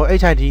ဆိုရင်ကျွန်တော်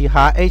HID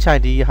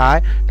high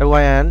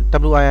WIN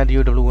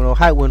DO W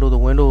high window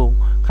ဆို window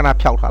ခဏ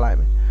ဖျောက်ထားလိုက်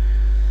မယ်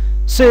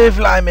save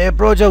လိုက်မယ်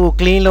project ကို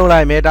clean လုပ်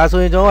လိုက်မယ်ဒါ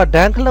ဆိုရင်ကျွန်တော်က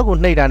done ခလုတ်ကို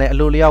နှိပ်တာနဲ့အ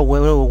လိုလျောက်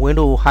window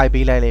ကို high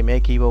ပေးလိုက်လိမ့်မယ်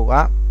keyboard က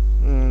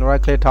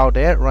right click ထောက်တ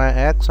ယ် run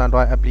as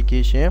Android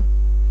application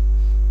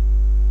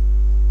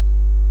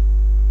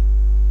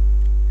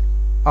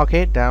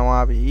okay done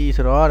သွားပြီ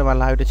ဆိုတော့ဒီမှာ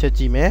လာပြီးတစ်ချက်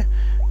ကြည့်မယ်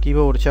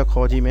keyboard ကိုတစ်ချက်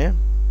ခေါ်ကြည့်မယ်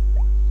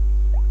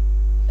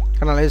ခ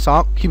ဏလေးစော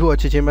င့် keyboard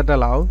ချက်ချင်းမတ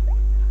က်လာဘူး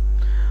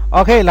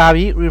okay လာ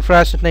ပြီ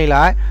refresh နှိပ်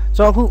လိုက်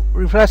ကျွန်တော်အခု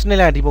refresh နှိပ်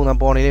လိုက်ဒီပုံစံ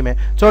ပေါ်နေလိမ့်မယ်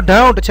ကျွန်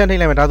တော် down ကိုတစ်ချက်နှိပ်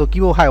လိုက်မယ်ဒါဆို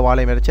keyboard high သွား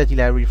လိမ့်မယ်တစ်ချက်ကြည့်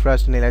လိုက်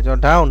refresh နှိပ်လိုက်ကျွန်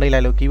တော် down ကိုနှိပ်လို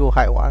က်လို့ keyboard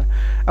high သွားတယ်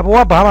အပေါ်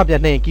ကဘာမှပြ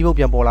န်နှိပ်ရင် keyboard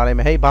ပြန်ပေါ်လာလိမ့်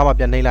မယ်ဟေးဘာမှ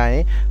ပြန်နှိပ်လိုက်ရ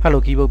င် hello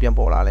keyboard ပြန်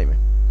ပေါ်လာလိမ့်မယ်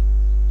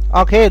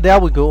okay there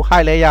we go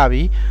high လဲရ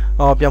ပြီ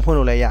ပြန်ဖွင့်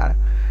လို့လဲရတယ်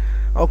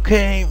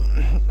okay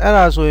အဲ့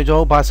ဒါဆိုရင်ကျွန်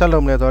တော်ဘာဆက်လု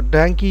ပ်မလဲဆိုတော့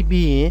down key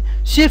ပြီးရင်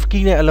shift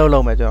key နဲ့အလုပ်လု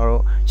ပ်မယ်ကျွန်တော်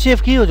တို့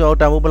shift key ကိုကျွန်တော်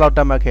တန်ဖိုးဘယ်လောက်တ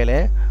တ်မှတ်ခဲ့လဲ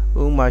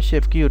ဥပမာ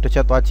shift key ကိုတစ်ချ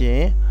က်သွားကြည့်ရ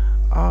င်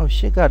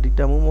shift ကဒီတ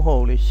န်ဖိုးမဟုတ်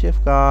ဘူးလေ shift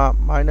က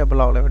minus ဘယ်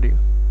လောက်လဲမသိ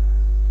ဘူး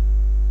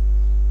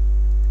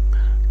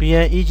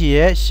BNEG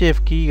ရဲ့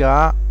shift key က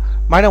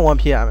 -1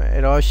 ဖြစ်ရမယ်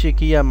အဲ့တော့ shift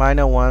key က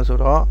 -1 ဆို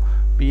တော့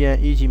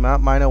BNEG မှာ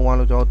 -1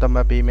 လို့ကျွန်တော်သတ်မှ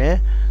တ်ပေးမယ်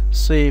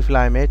save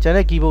လိုက်မယ်ကျန်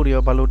တဲ့ keyboard တွေ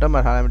ရောဘာလို့သတ်မှ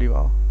တ်ထားလဲမသိ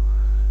ပါဘူး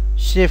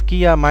shift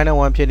key က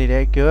 -1 ဖြစ်နေတ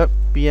ယ် good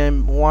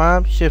PM1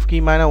 shift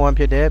key -1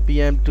 ဖြစ်တယ်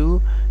PM2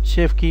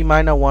 shift key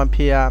 -1 ဖြ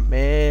စ်ရမ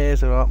ယ်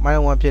ဆိုတော့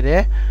 -1 ဖြစ်တ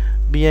ယ်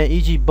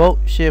BNEG both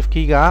shift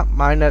key က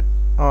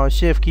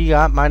shift key က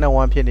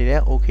 -1 ဖြစ်နေတ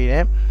ယ် okay တ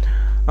ယ်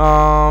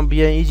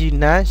BNEG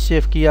non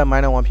shift key က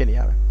 -1 ဖြစ်နေ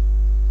ရမယ်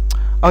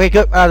okay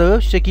good အဲ့ဒါ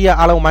shift key က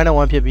အားလုံး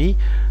 -1 ဖြစ်ပြီ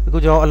အခု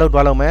ကျွန်တော်အလုပ်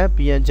သွားလုပ်မယ်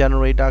BN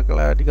generator က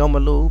ဒီကောင်မ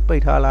လို့ပိ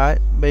တ်ထားလိုက်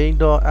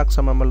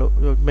main.xml မလို့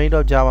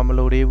main.java မ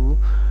လို့သေးဘူး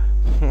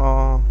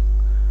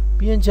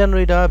BN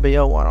generator ဘယ်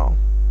ရောက်သွားတော့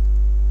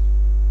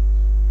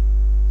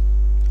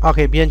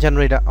okay BN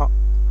generator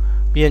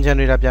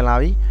ပြန်လာ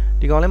ပြီ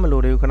ဒီကောင်လည်းမ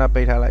လို့သေးဘူးခဏ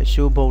ပိတ်ထားလိုက်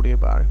show board တွေ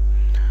ပါတယ်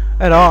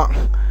အဲ့တော့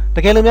တ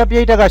ကယ်လို့များပြိ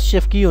တ္တက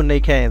shift key ကိုနှိ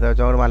ပ်ခဲ့ရင်ဆိုတော့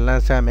ကျွန်တော်တို့မှာလ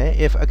မ်းဆမ်းမယ်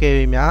if အကယ်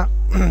၍များ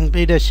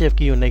ပြိတ္တ shift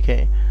key ကိုနှိပ်ခဲ့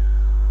ရင်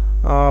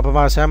ဘာ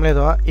မှဆမ်းမလဲ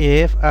ဆိုတော့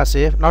if as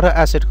if နောက်ထပ်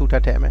as if တစ်ခုထ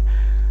ပ်ထည့်မယ်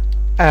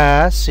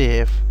as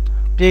if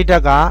ပြိတ္တ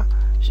က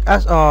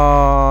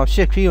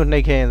shift key ကိုနှိ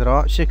ပ်ခဲ့ရင်ဆို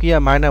တော့ shift key က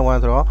 -1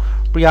 ဆိုတော့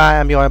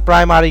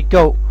primary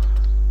code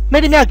နှိ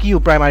ပ်တဲ့မြ key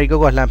ကို primary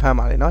code ကလှမ်းဖမ်း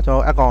ပါလေเนาะကျွန်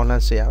တော်အကောင်လှ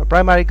မ်းစစ်ရမယ်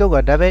primary code က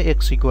double x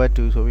equal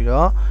to ဆိုပြီး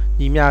တော့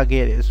ညီမျှ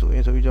ခဲ့တယ်ဆိုရ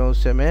င်ဆိုပြီးကျွန်တော်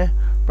စစ်မယ်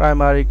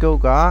primary code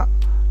က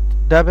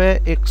double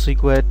x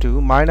equal to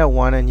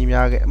 -1 နဲ့ညီမျှ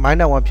ခဲ့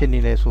-1 ဖြစ်နေ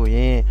လေဆိုရ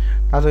င်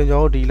ဒါဆိုရင်ကျွ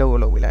န်တော်ဒီလောက်ကို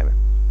လုပ်ပေးလိုက်မယ်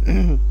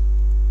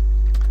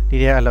ဒီ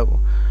ထဲအလုပ်ကို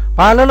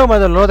ဘာလုပ်လို့မလဲ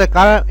ဆိုတော့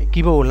current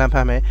keyboard ကိုလမ်းဖ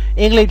မ်းမယ်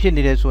English ဖြစ်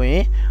နေတယ်ဆိုရ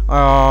င်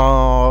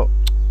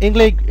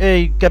English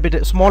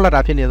capital small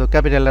letter ဖြစ်နေဆို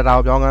capital letter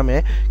ကိုပြောင်းခိုင်းမ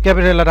ယ်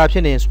capital letter ဖြ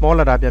စ်နေ small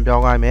letter ပြန်ပြော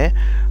င်းခိုင်းမယ်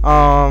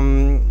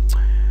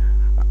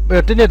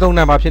တင်းနဲ့သုံး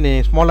နံပါတ်ဖြစ်နေ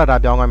small letter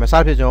ပြောင်းခိုင်းမယ်စ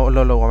သဖြင့်ကျွန်တော်အ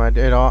လုပ်လုပ်ရမယ်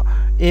အဲ့တော့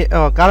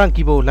current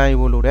keyboard လှမ်းယူ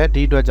ဖို့လိုတယ်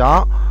ဒီအတွက်ကြော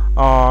င့်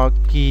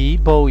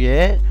keyboard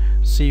ရဲ့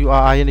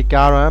CURI ရဲ့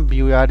current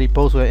BURD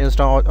both ဆိုရင်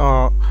install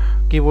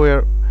keyboard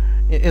ရဲ့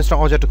install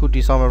object တစ်ခုတ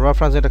ည်ဆောက်မယ်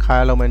reference တစ်ခါ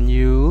ရလုပ်မယ်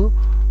new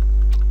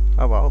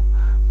ဟုတ်ပါဘူး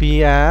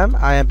bm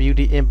imbud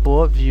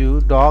import view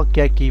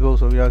 .get keyboard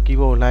ဆိုပြီးတော့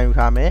keyboard ကိုလှမ်းယူ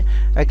ထားမယ်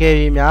အကယ်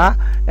၍များ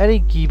အဲ့ဒီ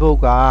keyboard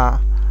က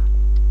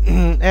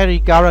အဲ့ဒီ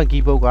current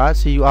keyboard က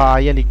CURI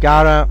ရဲ့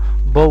current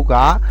board က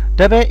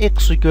double x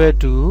equal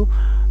to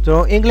ကျွန်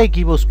တော် English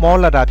keyboard small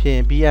letter ဖြစ်ရ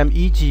င်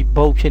BMEG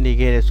board ဖြစ်နေ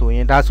ခဲ့တယ်ဆိုရ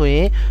င်ဒါဆိုရ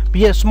င်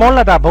small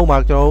letter board မှာ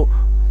ကျွန်တော်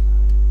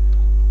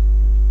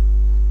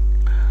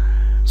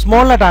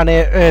small letter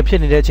နဲ့ဖြစ်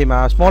နေတဲ့အချိန်မှာ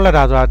small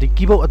letter ဆိုတာဒီ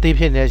keyboard အသေး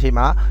ဖြစ်နေတဲ့အချိန်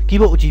မှာ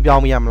keyboard အကြီးပြော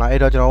င်းမရမလားအဲ့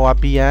တော့ကျွန်တော်က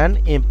bn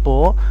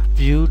import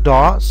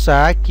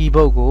view.set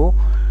keyboard ကို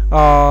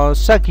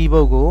set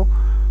keyboard ကို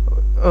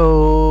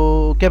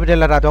capital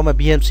letter ပြောင်းမယ်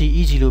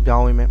BMCEG လို့ပြော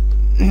င်းဝင်မယ်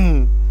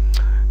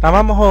ဒါမှ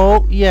မဟုတ်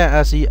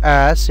ENSC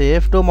as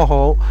save တို့မ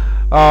ဟုတ်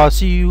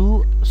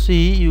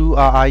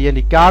CURI ရဲ့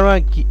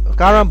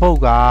current board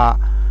က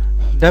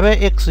double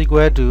x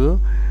equal to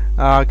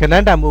ကဏ္ဍ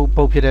တံမှု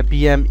ပုတ်ဖြစ်တဲ့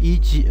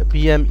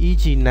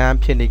BMEG nan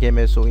ဖြစ်နေခဲ့မ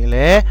ယ်ဆိုရင်လ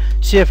ည်း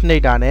shift နှိ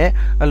ပ်တာနဲ့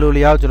အလို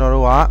လျောက်ကျွန်တော်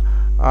တို့က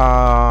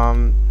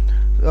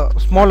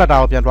small letter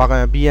ကိုပြန်တွားခို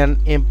င်းမယ် bn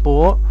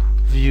import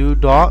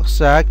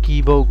view.set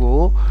keyboard ကို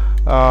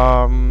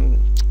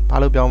ဘာ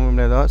လို့ပြောင်းမ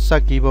လဲဆိုတော့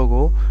set keyboard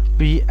ကို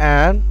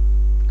bn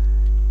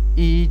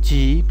eg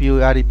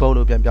BORD board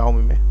လို့ပြန်ပြောင်း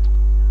မိမယ်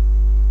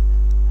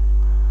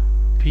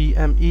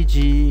BMEG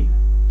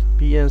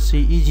BNC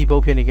EG ဘု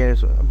တ်ဖြစ်နေခဲ့တယ်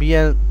ဆို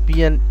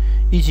BN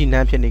EG န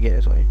န်းဖြစ်နေခဲ့တ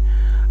ယ်ဆိုရင်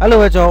အဲ့လို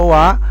ပဲကျွန်တော်က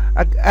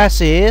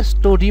access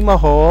တိုဒီမ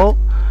ဟုတ်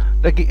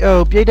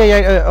ပြည့်တဲ့ရို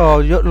က်လော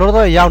လောဆ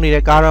ယ်ရောက်နေ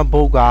တဲ့ current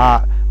ဘုတ်က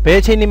ဘယ်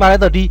အချိန်နေမှာလဲ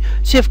ဆိုတော့ဒီ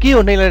shift key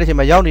ကိုနှိပ်လိုက်တဲ့အချိန်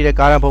မှာရောက်နေတဲ့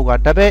current ဘုတ်က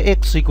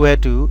x equal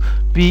to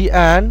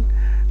bn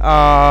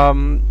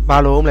ဘာ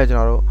လို့မလဲကျွန်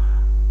တော်တို့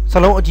စ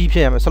လုံးအကြီးဖြ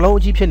စ်ရမယ်စလုံး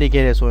အကြီးဖြစ်နေ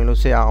ခဲ့တယ်ဆိုရင်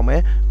လို့ဆက်အောင်မ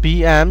ယ်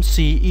bm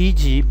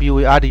ceg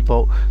board ဘု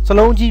တ်စ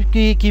လုံးကြီး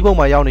keyboard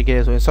မှာရောက်နေခဲ့တ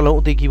ယ်ဆိုရင်စလုံး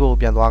အသေး keyboard ကို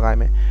ပြန်သွားခိုင်း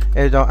မယ်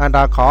အဲဒါကြောင့်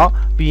enter ခေါက်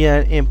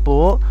bn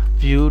import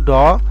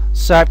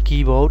view.set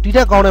keyboard ဒီထ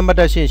က်ကောင်းတဲ့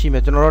method ရှိမ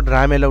ယ်ကျွန်တော်တို့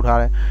drive မဲ့လောက်ထား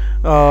တယ်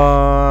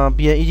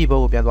bn eg ဘု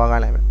တ်ကိုပြန်သွားခို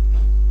င်းလိုက်မယ်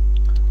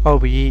ဟု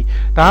တ်ပြီ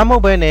ဒါမှမဟု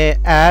တ်ဘဲနဲ့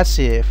as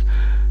if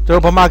ကျွ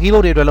န်တော်ဗမာ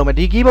keyboard တွေအတွက်လုပ်မယ်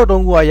ဒီ keyboard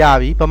 3ခုကရ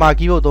ပြီဗမာ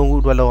keyboard 3ခု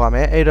အတွက်လုပ်ရမ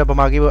ယ်အဲ့ဒါဗ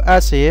မာ keyboard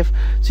as if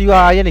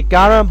CURI ရဲ့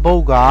current ဘု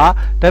တ်က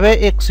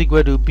x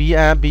equal to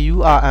bm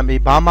burma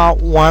ဘာမှ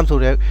1ဆို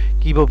တဲ့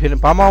keyboard ဖြစ်နေ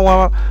ဘာမှ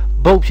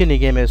1ဘုတ်ဖြစ်နေ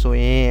ခဲ့မယ်ဆို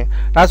ရင်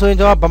ဒါဆိုရင်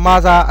ကျွန်တော်ဗမာ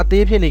စာအ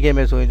သေးဖြစ်နေခဲ့မ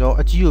ယ်ဆိုရင်ကျွန်တော်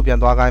အကြီးကိုပြန်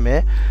သွားခိုင်းမ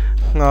ယ်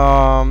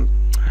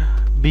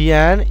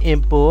bn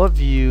import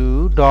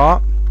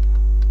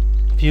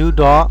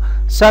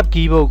view.sub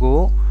keyboard ကို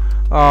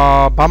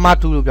burma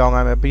 2လို့ပြောင်း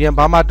ခိုင်းမယ် bn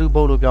burma 2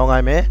ဘုတ်လို့ပြောင်းခို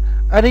င်းမယ်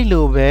အဲ့ဒီ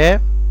လိုပဲ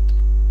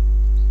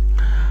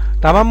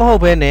ဒါမှမဟု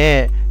တ်ဘဲနဲ့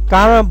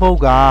current ဘုတ်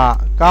က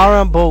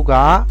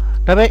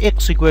x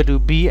equal to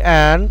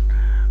bn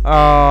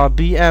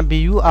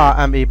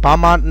burma ဘာ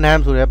မှ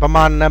name ဆိုတဲ့ဘာ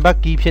မှ number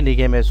key ဖြစ်နေ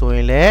ခဲ့မယ်ဆိုရ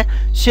င်လည်း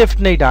shift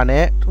နှိပ်တာ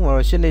နဲ့သူ့မှာ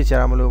တော့ shift နှိပ်ချင်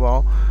တာမလို့ပါ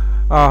ဘူး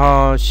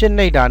shift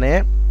နှိပ်တာနဲ့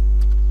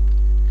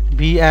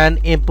bn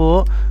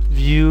import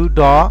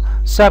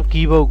view.sub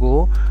keyboard ကို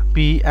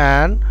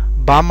bn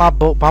burma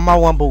 1ဘု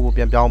တ်ကို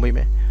ပြန်ပြောင်းပေးမ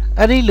ယ်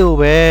အဲ့ဒီလို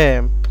ပဲ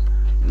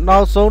နော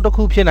က်ဆုံးတစ်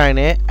ခုဖြစ်နိုင်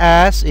တယ်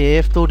as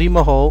if တိုဒီမ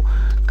ဟုတ်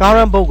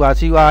current ဘုတ်က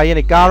CURI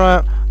ရဲ့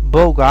current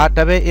ဘုတ်က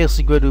x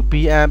equal to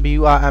bm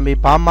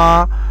burma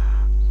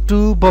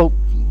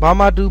ဘာ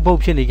မှ2ဘုတ်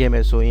ဖြစ်နေခဲ့မ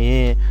ယ်ဆိုရ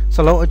င်စ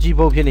လုံးအကြီး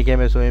ဘုတ်ဖြစ်နေခဲ့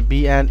မယ်ဆိုရင်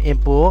bn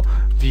import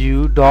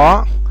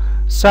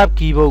view.sub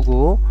keyboard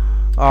ကို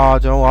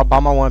ကျွန်တော်ကဘာ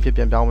မှ1ဖြစ်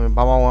ပြန်ပြောင်းမယ်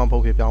ဘာမှ1ဘု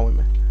တ်ဖြစ်ပြောင်းမ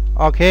ယ်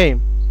okay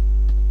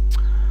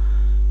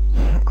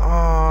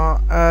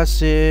as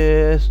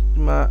is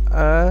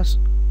as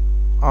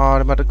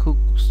ဒီမှာတစ်ခု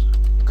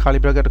curly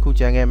bracket တစ်ခု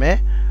ကြံခဲ့မယ်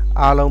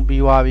အားလုံး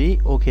ပြီးသွားပြီ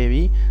okay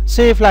ပြီ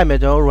save လိုက်မယ်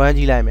ကျွန်တော် run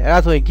ကြည့်လိုက်မယ်အဲ့ဒါ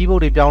ဆိုရင်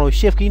keyboard တွေပြောင်းလို့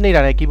shift key နှိပ်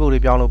တာနဲ့ keyboard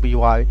တွေပြောင်းလို့ပြီး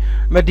သွား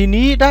ပြီဒီန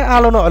ည်းအတိုင်း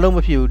အားလုံးတော့အလုပ်မ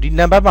ဖြစ်ဘူးဒီ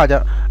number မှာကျ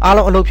အား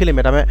လုံးအလုပ်ဖြစ်လိမ့်မ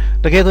ယ်ဒါပေမဲ့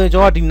တကယ်ဆိုရင်ကျွ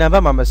န်တော်ကဒီ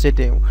number မှာမစစ်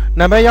တင်ဘူး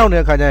number ရောက်နေ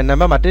တဲ့အခါကျရင်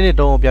number မှာ1 2 3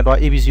ကိုပြန်သွား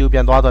abc ကိုပြ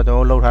န်သွားတော့ကျွန်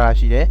တော်လုပ်ထားတာ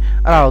ရှိတယ်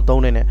အဲ့ဒါကို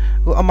သုံးနေတယ်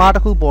အခုအမားတ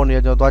စ်ခုပေါ်နေတ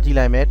ယ်ကျွန်တော်သွားကြည့်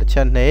လိုက်မယ်တစ်ချ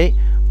က်နှိပ်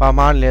ဘာ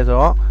မှလဲဆို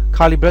တော့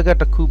curly bracket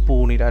တစ်ခု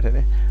ပိုနေတာတဲ့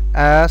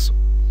as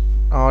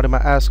ဒီမှာ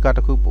as ကတ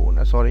စ်ခုပို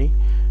နေ sorry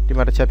ဒီ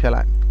မှာတစ်ချက်ဖြတ်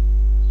လိုက်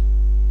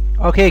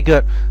Okay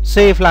good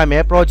save လိုက်မ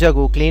ယ် project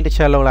ကို clean တစ်ချ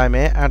က်လုပ်လိုက်မ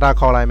ယ် enter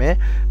ခေါက်လိုက်မယ်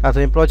ဒါ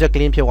ဆိုရင် project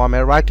clean ဖြစ်သွားမ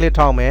ယ် right click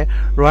ထောက်မယ်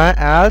run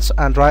as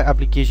android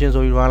application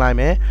ဆိုပြီး run လိုက်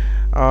မယ်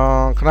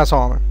ခဏဆော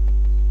င်အောင်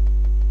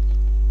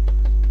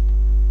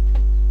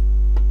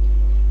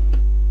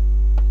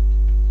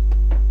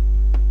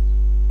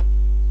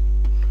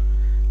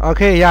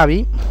Okay ရပြီ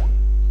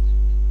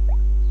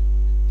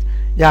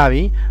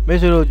မိတ်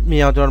ဆွေတို့မြ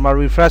င်အောင်ကျွန်တော်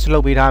တို့ refresh လု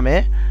ပ်ပေးထားမ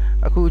ယ်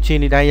အခုအချိန်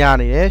ဒီတိုင်းရ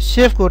နေတယ်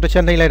shift ကိုတစ်ချ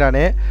က်နှိပ်လိုက်တာ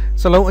နဲ့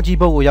စလုံးအကြီး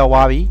ဘုတ်ကိုရောက်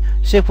သွားပြီ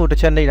shift ကိုတစ်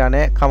ချက်နှိပ်တာ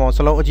နဲ့ခါမောင်စ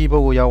လုံးအကြီးဘု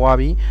တ်ကိုရောက်သွား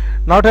ပြီ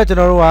နောက်ထပ်ကျွန်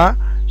တော်တို့က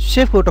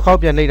shift ကိုတစ်ခေါက်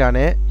ပြန်နှိပ်တာ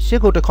နဲ့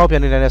shift ကိုတစ်ခေါက်ပြ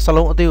န်နှိပ်တာနဲ့စ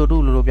လုံးအသေးကိုတူ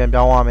လိုပြန်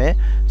ပြောင်းသွားမယ်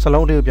စ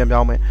လုံးအသေးကိုပြန်ပြော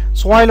င်းမယ်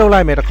swipe လုပ်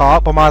လိုက်မယ်တစ်ခါ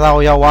ပမာသာ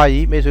ကိုရောက်သွားပြီ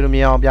မိတ်ဆွေတို့မြ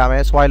င်အောင်ပြမ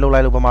ယ် swipe လုပ်လို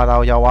က်လို့ပမာသာ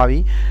ကိုရောက်သွားပြီ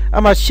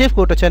အဲ့မှာ shift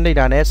ကိုတစ်ချက်နှိပ်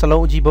တာနဲ့စ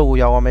လုံးအကြီးဘုတ်ကို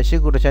ရောက်သွားမယ်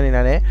shift ကိုတစ်ချက်နှိပ်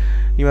တာနဲ့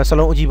ဒီမှာစ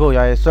လုံးအကြီးဘုတ်ရ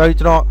ရဲ sorry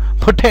ကျွန်တော်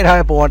ဖတ်ထည့်ထား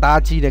တဲ့ပုံကတ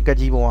အားကြီးတယ်ကက်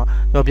ကြီးပုံက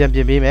ကျွန်တော်ပြန်ပြ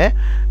င်ပေးမယ်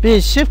ပြီးရ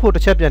င် shift ကိုတ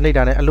စ်ချက်ပြန်နှိပ်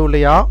တာနဲ့အလို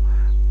လျောက်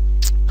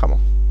come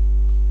on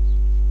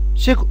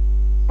shift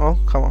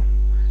come on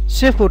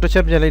shift ကိုတစ်ချ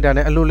က်ပြန်လိုက်တာ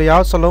နဲ့အလိုလျော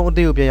က်စလုံးအ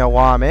သေးကိုပြန်ရောက်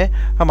သွားရမယ်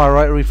။အဲ့မှာ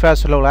right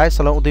refresh လုပ်လိုက်စ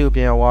လုံးအသေးကိုပြ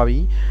န်ရောက်သွားပြီ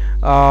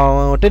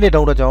။တစ်နှစ်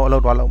တုံးတော့ကျွန်တော်အလု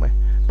ပ်သွားလုပ်မယ်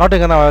။နောက်တ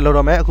င်ကန်းသာပဲလုပ်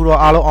တော့မယ်။အခုတော့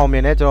အားလုံးအောင်မြ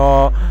င်တယ်ကျွန်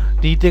တော်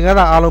ဒီတင်ကန်း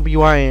သာအားလုံးပြီး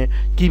သွားရင်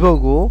keyboard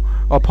ကို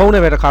ဖုန်း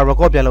နဲ့ပဲတစ်ခါ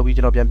record ပြန်လုပ်ပြီး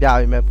ကျွန်တော်ပြန်ပြ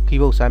ပေးမယ်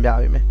keyboard စမ်းပြ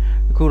ပေးမယ်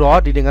။အခုတော့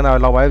ဒီတင်ကန်းသာ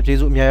လောက်ပါပဲကျေး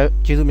ဇူးအများ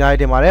ကြီး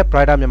တင်ပါတယ်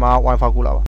Brighter မြန်မာ Wi-Fi ကူလာပါ